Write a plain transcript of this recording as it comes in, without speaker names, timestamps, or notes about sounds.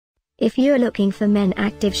If you're looking for men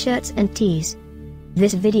active shirts and tees,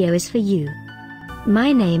 this video is for you.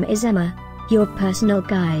 My name is Emma, your personal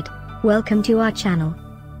guide. Welcome to our channel.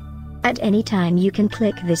 At any time you can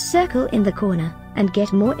click this circle in the corner, and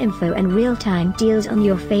get more info and real-time deals on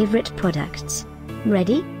your favorite products.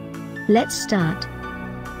 Ready? Let's start.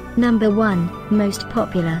 Number 1, Most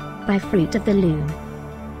Popular, byFruit of the Loom.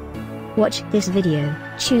 Watch this video,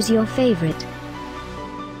 choose your favorite.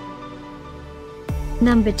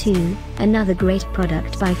 Number 2, another great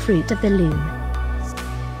product byFruit of the Loom.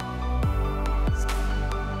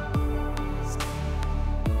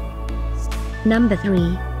 Number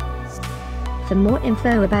 3. For more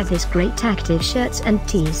info about this great active shirts and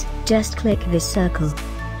tees, just click this circle.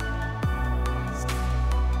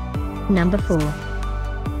 Number 4.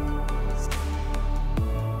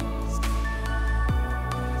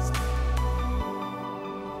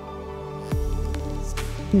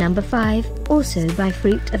 Number 5, also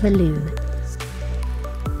byFruit of the Loom.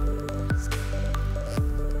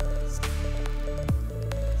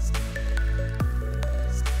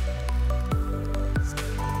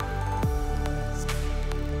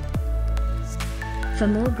 For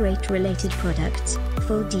more great related products,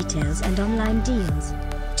 full details and online deals,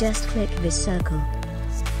 just click this circle.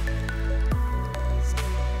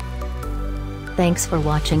 Thanks for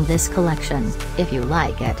watching this collection. If you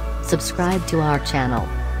like it, subscribe to our channel.